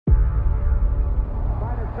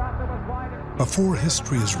Before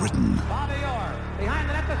history is written,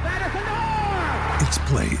 it's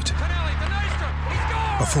played.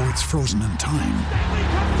 Before it's frozen in time,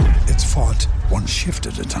 it's fought one shift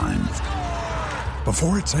at a time.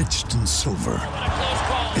 Before it's etched in silver,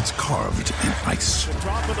 it's carved in ice.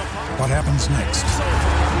 What happens next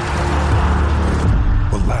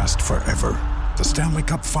will last forever. The Stanley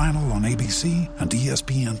Cup Final on ABC and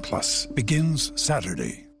ESPN Plus begins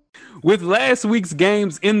Saturday. With last week's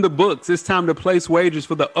games in the books, it's time to place wagers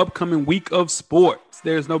for the upcoming week of sports.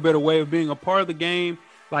 There's no better way of being a part of the game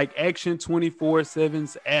like Action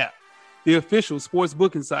 24/7's app, the official sports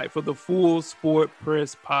booking site for the Full Sport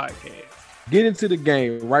Press podcast. Get into the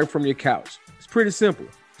game right from your couch. It's pretty simple.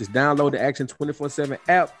 Just download the Action 24/7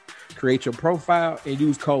 app, create your profile, and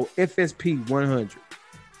use code FSP100.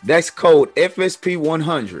 That's code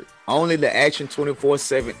FSP100. Only the Action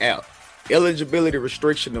 24/7 app. Eligibility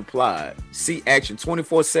restriction applied. See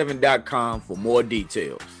action247.com for more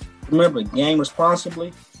details. Remember, game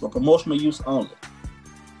responsibly for promotional use only.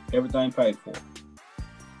 Everything paid for.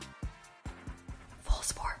 Full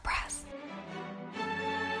Sport Press.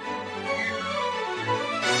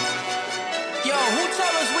 Yo, who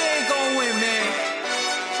told us we ain't gonna win, man?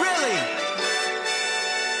 Really?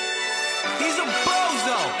 He's a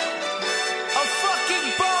bozo. A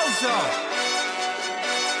fucking bozo.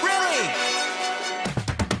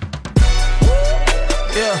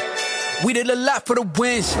 Yeah, we did a lot for the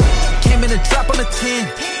wins. Came in a drop on a 10.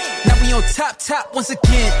 Now we on top once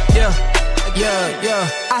again. Yeah.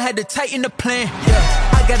 I had to tighten the plan.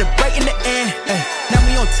 Yeah, I got it right in the end. Now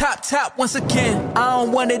we on top once again. I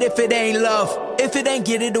don't want it if it ain't love. If it ain't,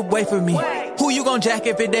 get it away from me. Who you gon' jack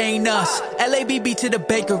if it ain't us? LABB to the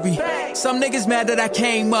bakery. Some niggas mad that I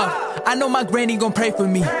came up. I know my granny gon' pray for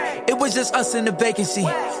me. It was just us in the vacancy.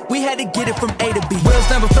 We had to get it from A to B. Wheels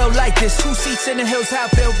never felt like this. 2 seats in the hills, how I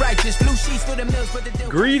feel righteous. Blue sheets for the mills, but the deal.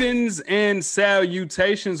 Greetings and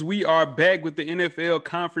salutations. We are back with the NFL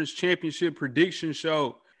Conference Championship Prediction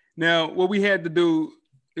Show. Now, what we had to do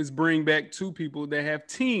is bring back 2 people that have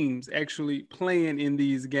teams actually playing in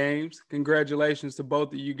these games. Congratulations to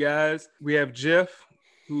both of you guys. We have Jeff,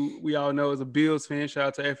 who we all know is a Bills fan. Shout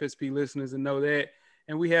out to FSP listeners and know that.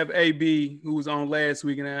 And we have AB, who was on last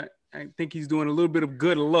week, and I think he's doing a little bit of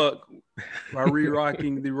good luck by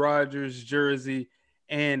re-rocking the Rodgers jersey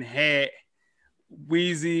and hat.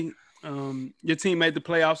 Wheezy, your team made the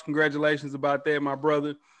playoffs. Congratulations about that, my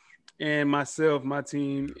brother. And myself, my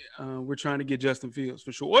team, we're trying to get Justin Fields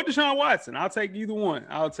for sure. Or Deshaun Watson. I'll take either one.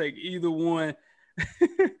 The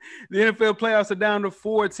NFL playoffs are down to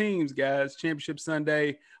 4 teams, guys. Championship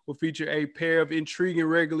Sunday will feature a pair of intriguing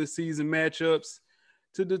regular season matchups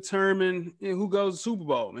to determine who goes to Super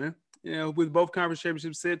Bowl, man. With both conference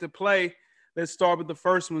championships set to play, let's start with the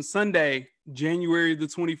first one, Sunday, January the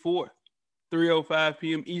 24th, 3:05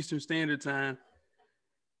 p.m. Eastern Standard Time.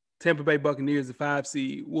 Tampa Bay Buccaneers, the 5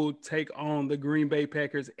 seed, will take on the Green Bay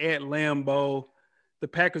Packers at Lambeau. The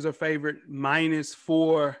Packers are favored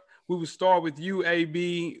 -4. We will start with you,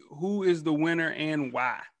 AB. Who is the winner and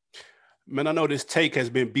why? Man, I know this take has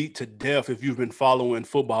been beat to death if you've been following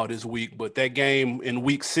football this week, but that game in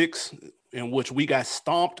week 6 in which we got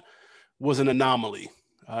stomped was an anomaly.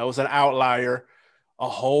 It was an outlier. A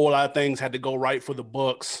whole lot of things had to go right for the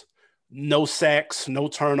Bucs. No sacks, no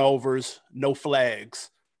turnovers, no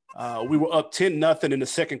flags. We were up 10-0 in the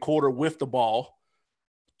second quarter with the ball.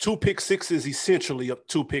 2 pick sixes, essentially up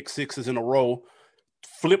 2 pick sixes in a row.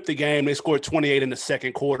 Flipped the game. They scored 28 in the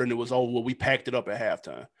second quarter, and it was over. We packed it up at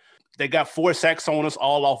halftime. They got 4 sacks on us,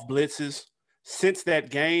 all off blitzes. Since that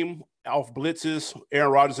game, off blitzes,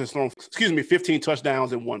 Aaron Rodgers has thrown, 15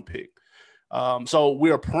 touchdowns and 1 pick. So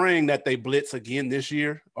we are praying that they blitz again this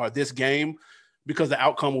year or this game because the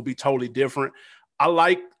outcome will be totally different. I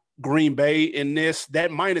like Green Bay in this. That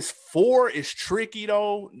 -4 is tricky,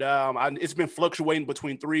 though. It's been fluctuating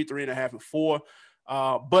between 3, 3.5, and 4.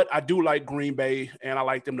 But I do like Green Bay, and I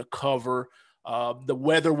like them to cover. The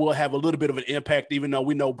weather will have a little bit of an impact, even though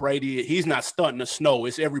we know Brady, he's not stunting the snow.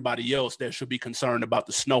 It's everybody else that should be concerned about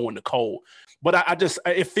the snow and the cold. But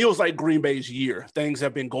it feels like Green Bay's year. Things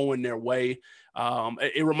have been going their way.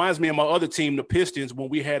 It reminds me of my other team, the Pistons, when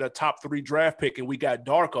we had a top 3 draft pick and we got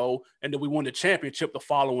Darko, and then we won the championship the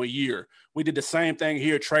following year. We did the same thing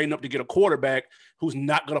here, trading up to get a quarterback who's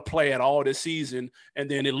not going to play at all this season, and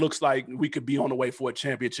then it looks like we could be on the way for a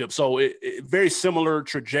championship. So very similar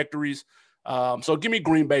trajectories. So give me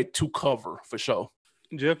Green Bay to cover for sure.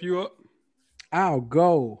 Jeff, you up? I'll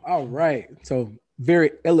go. All right. So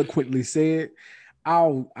very eloquently said.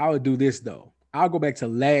 I'll do this though. I'll go back to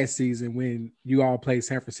last season when you all played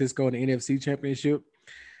San Francisco in the NFC Championship.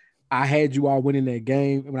 I had you all winning that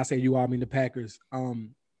game. When I say you all, I mean the Packers.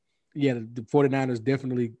 Yeah, the 49ers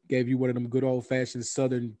definitely gave you one of them good old-fashioned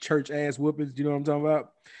Southern church-ass whoopings. You know what I'm talking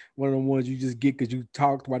about? One of them ones you just get because you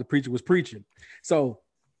talked while the preacher was preaching. So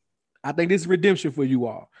I think this is redemption for you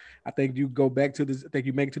all. I think you go back to this. I think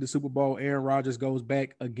you make it to the Super Bowl. Aaron Rodgers goes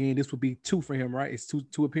back again. This would be 2 for him, right? It's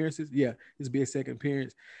two appearances. Yeah, this would be a second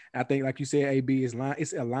appearance. I think, like you said, AB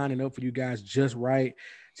it's lining up for you guys just right.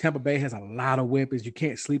 Tampa Bay has a lot of weapons. You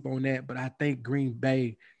can't sleep on that. But I think Green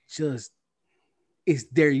Bay just it's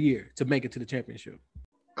their year to make it to the championship.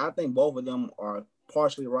 I think both of them are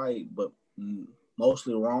partially right, but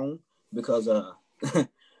mostly wrong because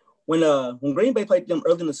when Green Bay played them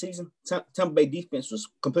early in the season, Tampa Bay defense was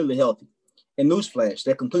completely healthy. And newsflash,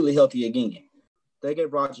 they're completely healthy again. They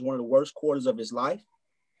gave Rodgers one of the worst quarters of his life.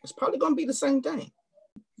 It's probably going to be the same thing.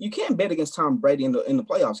 You can't bet against Tom Brady in the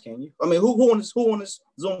playoffs, can you? I mean, who on this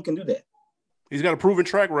Zoom can do that? He's got a proven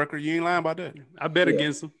track record. You ain't lying about that. I bet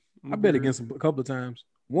against him. I bet against him a couple of times.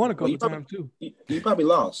 Won a couple of times too. You probably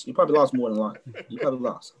lost. You probably lost more than one. You probably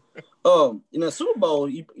lost. In the Super Bowl,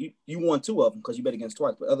 you won 2 of them because you bet against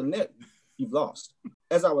twice. But other than that, you've lost.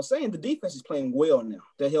 As I was saying, the defense is playing well now.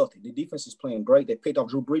 They're healthy. The defense is playing great. They picked off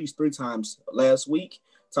Drew Brees 3 times last week.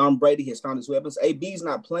 Tom Brady has found his weapons. AB's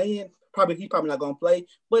not playing. He's probably not going to play.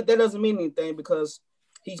 But that doesn't mean anything because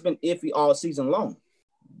he's been iffy all season long.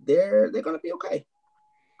 They're going to be okay.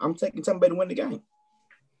 I'm taking Tampa Bay to win the game.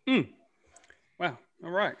 Wow. All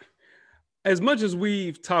right. As much as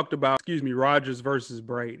we've talked about, Rodgers versus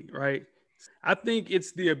Brady, right? I think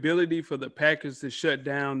it's the ability for the Packers to shut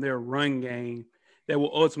down their run game that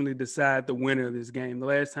will ultimately decide the winner of this game. The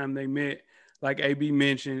last time they met, like AB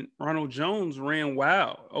mentioned, Ronald Jones ran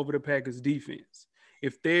wild over the Packers defense.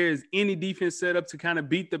 If there's any defense set up to kind of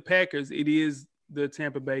beat the Packers, it is the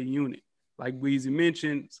Tampa Bay unit. Like Weezy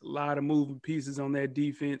mentioned, it's a lot of moving pieces on that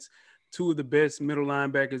defense. 2 of the best middle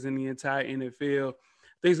linebackers in the entire NFL.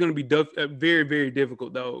 I think it's going to be very, very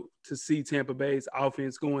difficult, though, to see Tampa Bay's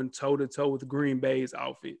offense going toe-to-toe with Green Bay's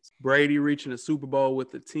offense. Brady reaching a Super Bowl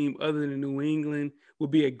with a team other than New England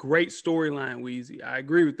would be a great storyline, Weezy. I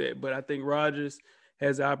agree with that, but I think Rodgers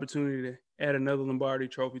has the opportunity to add another Lombardi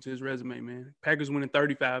trophy to his resume, man. Packers winning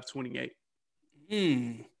 35-28.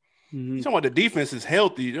 You talking about the defense is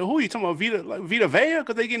healthy. Who are you talking about? Vita Vea?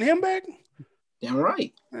 Because they getting him back? Damn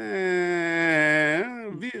right.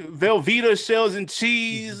 Velveeta, shells and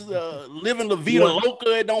cheese, living La Vida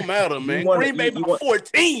Loca, it don't matter, man. Green Bay by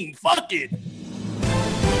 14. Fuck it.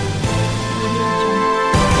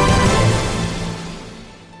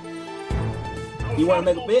 You want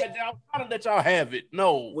to make a bet? I'm trying to let y'all have it.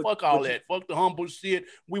 No, fuck all that. Fuck the humble shit.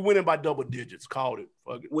 We winning by double digits. Called it.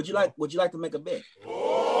 Fuck it. Would you like to make a bet? Ooh.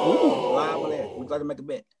 Live on that. Would you like to make a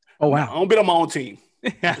bet? Oh wow. I don't bet on my own team.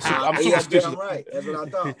 I'm superstitious. I'm right. That's what I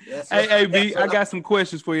thought. Hey, B, I got some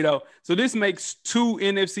questions for you though. So this makes 2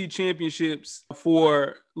 NFC championships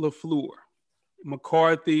for LaFleur.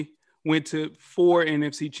 McCarthy went to 4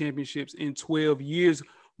 NFC championships in 12 years.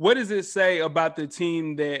 What does it say about the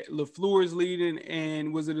team that LaFleur is leading?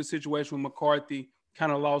 And was it a situation where McCarthy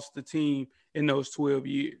kind of lost the team in those 12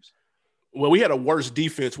 years? Well, we had a worse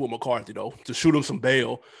defense with McCarthy, though, to shoot him some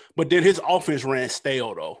bail. But then his offense ran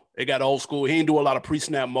stale, though. It got old school. He didn't do a lot of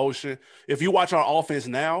pre-snap motion. If you watch our offense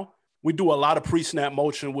now, we do a lot of pre-snap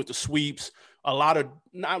motion with the sweeps, a lot of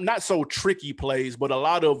not so tricky plays, but a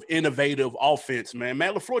lot of innovative offense, man.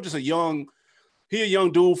 Matt LaFleur just a young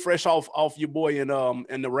dude, fresh off your boy in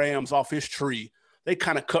the Rams, off his tree. They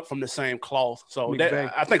kind of cut from the same cloth. So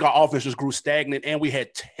I think our offense just grew stagnant, and we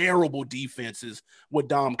had terrible defenses with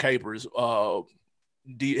Dom Capers.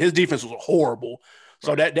 His defense was horrible.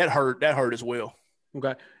 So that hurt as well.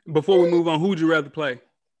 Okay. Before we move on, who would you rather play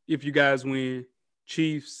if you guys win?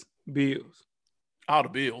 Chiefs, Bills? All the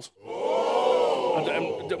Bills.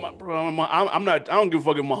 I'm not. I don't give a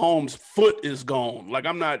fuck if Mahomes' foot is gone. Like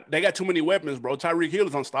I'm not. They got too many weapons, bro. Tyreek Hill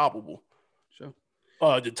is unstoppable. Sure.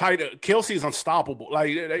 Kelsey is unstoppable.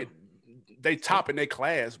 Like they top in their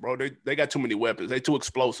class, bro. They got too many weapons. They too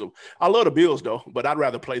explosive. I love the Bills though, but I'd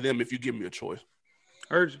rather play them if you give me a choice.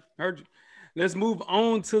 Heard you. Let's move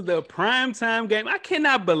on to the primetime game. I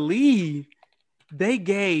cannot believe they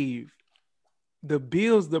gave the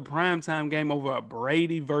Bills the primetime game over a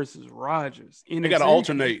Brady versus Rodgers. They got to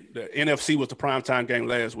alternate. The NFC was the primetime game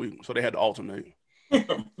last week, so they had to alternate.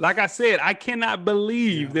 Like I said, I cannot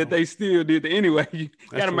believe that they still did it. Anyway, you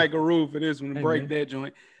got to make a rule for this one to break that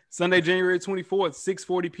joint. Sunday, January 24th,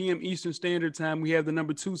 6:40 p.m. Eastern Standard Time. We have the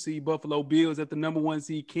number 2 seed Buffalo Bills at the number 1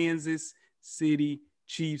 seed Kansas City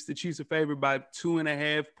Chiefs. The Chiefs are favored by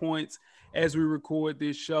 2.5 points as we record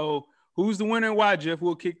this show. Who's the winner and why, Jeff?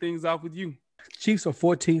 We'll kick things off with you. Chiefs are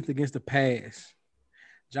 14th against the pass.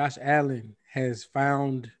 Josh Allen has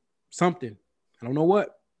found something. I don't know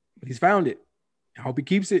what, but he's found it. I hope he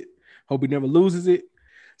keeps it. Hope he never loses it.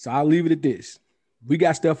 So I'll leave it at this. We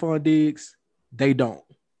got Stephon Diggs. They don't.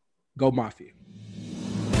 Go Mafia.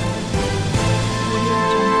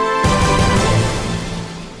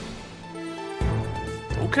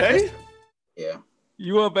 Okay. Yeah.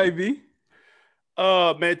 You up, baby?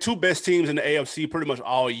 Man, two best teams in the AFC pretty much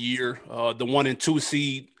all year. The 1 and 2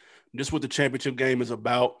 seed, just what the championship game is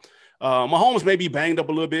about. Mahomes may be banged up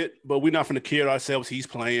a little bit, but we're not going to kid ourselves. He's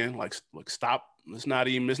playing. Like, stop. Let's not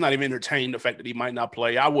even entertain the fact that he might not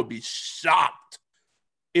play. I would be shocked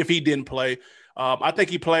if he didn't play. I think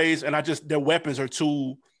he plays, and their weapons are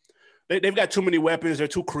too. They've got too many weapons. They're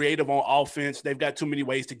too creative on offense. They've got too many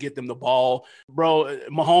ways to get them the ball. Bro,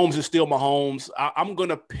 Mahomes is still Mahomes. I'm going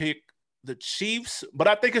to pick the Chiefs, but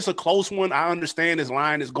I think it's a close one. I understand his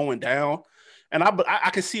line is going down, and I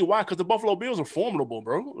can see why, because the Buffalo Bills are formidable,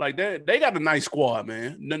 bro. Like, they got a nice squad,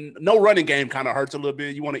 man. No running game kind of hurts a little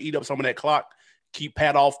bit. You want to eat up some of that clock, keep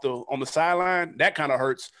Pat on the sideline. That kind of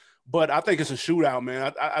hurts, but I think it's a shootout,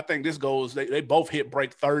 man. I think this goes – they both hit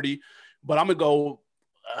break 30, but I'm going to go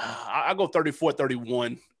I go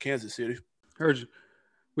 34-31, Kansas City. Heard you.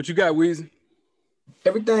 What you got, Weezy?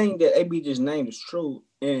 Everything that AB just named is true,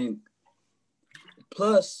 and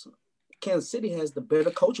plus, Kansas City has the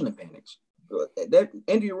better coaching advantage. That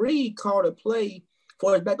Andy Reid called a play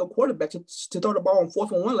for his backup quarterback to throw the ball on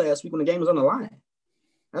 4th and 1 last week when the game was on the line.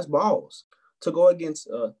 That's balls. To go against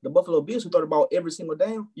the Buffalo Bills, who throw the ball every single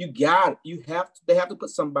down, they have to put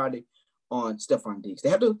somebody on Stephon Diggs. They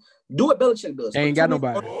have to do what Belichick does. They ain't got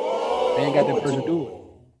nobody. They ain't got that person to do it.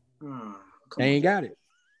 They ain't got it.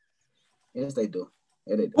 Yes, they do.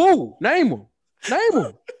 Yeah, they do. Who? Name them.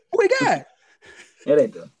 Who they got? Yeah, they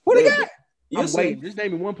do. Who they got? I'm waiting. Just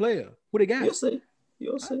name me one player. Who they got? You'll see.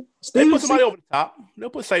 They put somebody over the top. They'll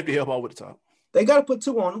put safety help over the top. They got to put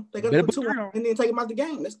 2 on them. They got to put 2 on them and then take them out the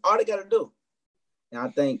game. That's all they got to do. And I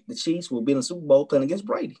think the Chiefs will be in the Super Bowl playing against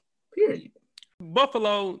Brady. Period.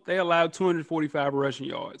 Buffalo, they allowed 245 rushing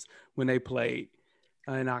yards when they played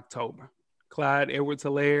in October. Clyde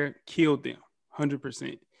Edwards-Helaire killed them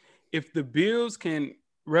 100%. If the Bills can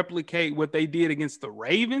replicate what they did against the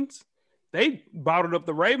Ravens, they bottled up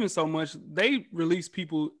the Ravens so much, they released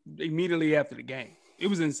people immediately after the game. It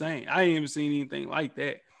was insane. I ain't even seen anything like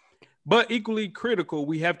that. But equally critical,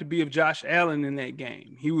 we have to be of Josh Allen in that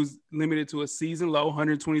game. He was limited to a season-low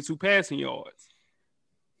 122 passing yards.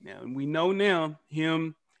 Now, we know now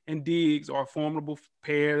him and Diggs are a formidable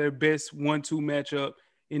pair, their best 1-2 matchup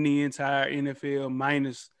in the entire NFL,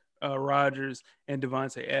 minus Rodgers and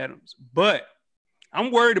Devontae Adams. But I'm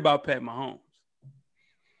worried about Pat Mahomes.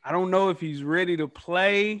 I don't know if he's ready to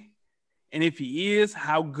play, and if he is,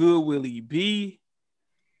 how good will he be?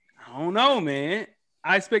 I don't know, man.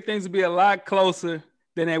 I expect things to be a lot closer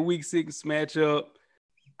than that Week 6 matchup.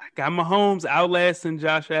 I got Mahomes outlasting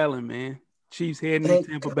Josh Allen, man. Chiefs heading to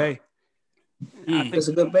Tampa Bay. I think that's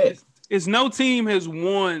a good bet. It's no team has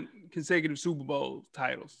won consecutive Super Bowl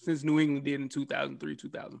titles since New England did in 2003,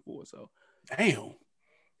 2004. So, damn,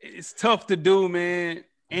 it's tough to do, man.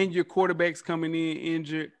 And your quarterback's coming in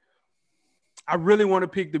injured. I really want to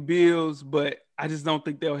pick the Bills, but I just don't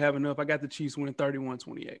think they'll have enough. I got the Chiefs winning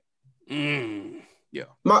 31-28. Yeah.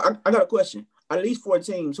 I got a question. Out of these 4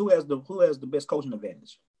 teams, who has the best coaching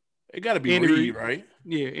advantage? It got to be Andy Reid, right?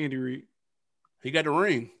 Yeah, Andy Reid. He got the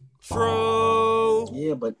ring. True.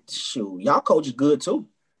 Yeah, but shoot, y'all coach is good too.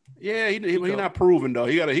 Yeah, he not proven though.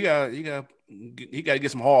 He got to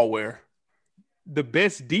get some hardware. The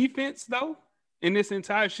best defense though in this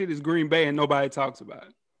entire shit is Green Bay, and nobody talks about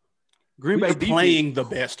it. Green Bay defense, playing the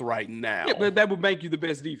best right now. Yeah, but that would make you the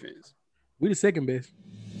best defense. We the second best.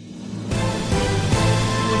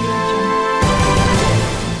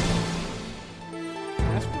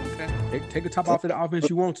 That's okay. Take the top off of the offense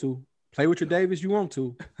you want to. Play with your Davis you want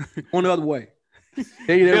to. On the other way.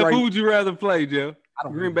 Jeff, who would you rather play, Jeff?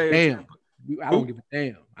 Green Bay. Damn. I don't give a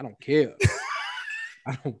damn. I don't care.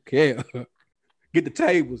 I don't care. Get the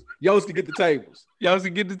tables. Yoski, get the tables.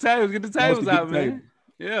 Yoski, get the tables. Get the tables out, man.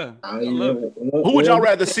 Yeah. I love it. Who would y'all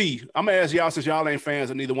rather see? I'm going to ask y'all since y'all ain't fans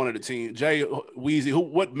of neither one of the teams. Jay, Weezy,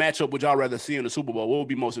 what matchup would y'all rather see in the Super Bowl? What would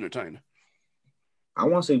be most entertaining? I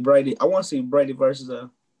want to see Brady. I want to see Brady versus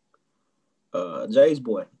Jay's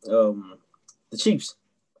boy, the Chiefs.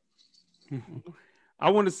 I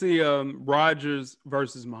want to see Rodgers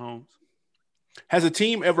versus Mahomes. Has a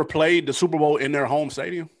team ever played the Super Bowl in their home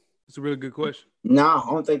stadium? It's a really good question. No, I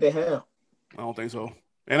don't think they have. I don't think so.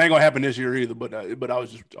 It ain't gonna happen this year either. But I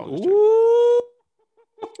was just I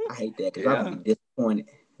hate that because I'm disappointed.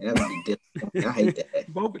 They're gonna be disappointed. I hate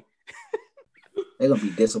that. Both. They're gonna be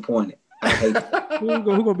disappointed. I hate that. Who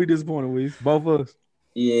gonna be disappointed with? Both of us.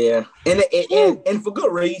 Yeah, and for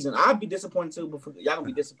good reason. I'd be disappointed too, but y'all gonna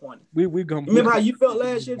be disappointed. We gonna remember how you felt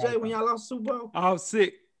last year, Jay, when y'all lost the Super Bowl? I was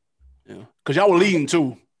sick. Yeah, because y'all were leading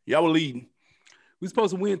too. Y'all were leading. We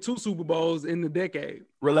supposed to win 2 Super Bowls in the decade.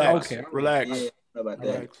 Relax. Okay. Relax. Yeah, how about that?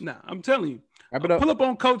 Relax. Nah, I'm telling you. Wrap it up. Pull up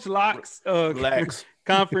on Coach Locke's Relax.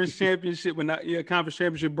 conference championship, conference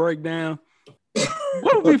championship breakdown.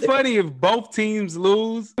 What would be funny if both teams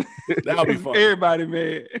lose? That would be fun. Everybody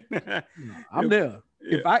mad. I'm there.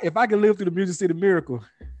 Yeah. If I can live through the Music City Miracle,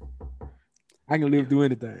 I can live through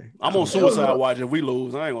anything. I'm on suicide watch if we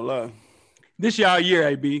lose. I ain't gonna lie. This y'all year,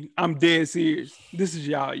 AB. I'm dead serious. This is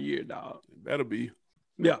y'all year, dog. It better be.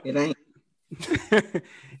 Yeah. It ain't.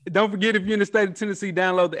 Don't forget, if you're in the state of Tennessee,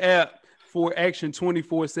 download the app for action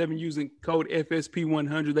 24/7 using code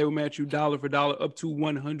FSP100. They will match you dollar for dollar up to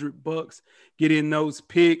 $100. Get in those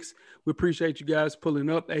picks. We appreciate you guys pulling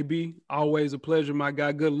up. AB, always a pleasure, my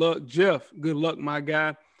guy. Good luck. Jeff, good luck, my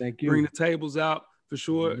guy. Thank you. Bring the tables out for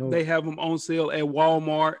sure. No. They have them on sale at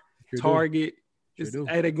Walmart, Target.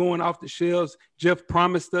 They're going off the shelves. Jeff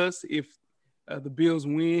promised us if the Bills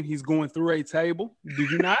win, he's going through a table. Did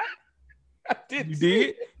you not? I did. You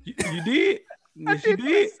did? You did? Yes, you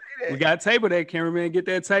did. We got a table there, cameraman. Get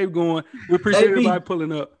that tape going. We appreciate everybody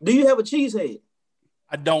pulling up. Do you have a cheesehead?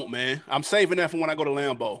 I don't, man. I'm saving that for when I go to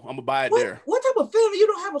Lambeau. I'm gonna buy it there. What type of family you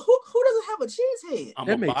don't have? Who doesn't have a cheesehead? I'm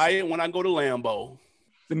gonna buy it when I go to Lambeau.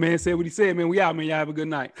 The man said what he said, man. We out, man. Y'all have a good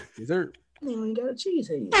night. Yes, sir. You ain't got a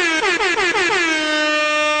cheesehead.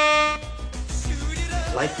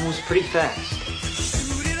 Life moves pretty fast.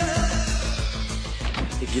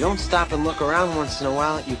 If you don't stop and look around once in a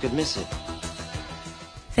while, you could miss it.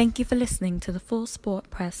 Thank you for listening to the Full Sport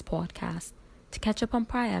Press podcast. To catch up on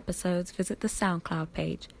prior episodes, visit the SoundCloud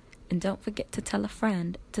page. And don't forget to tell a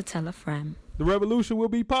friend to tell a friend. The revolution will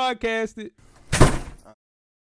be podcasted.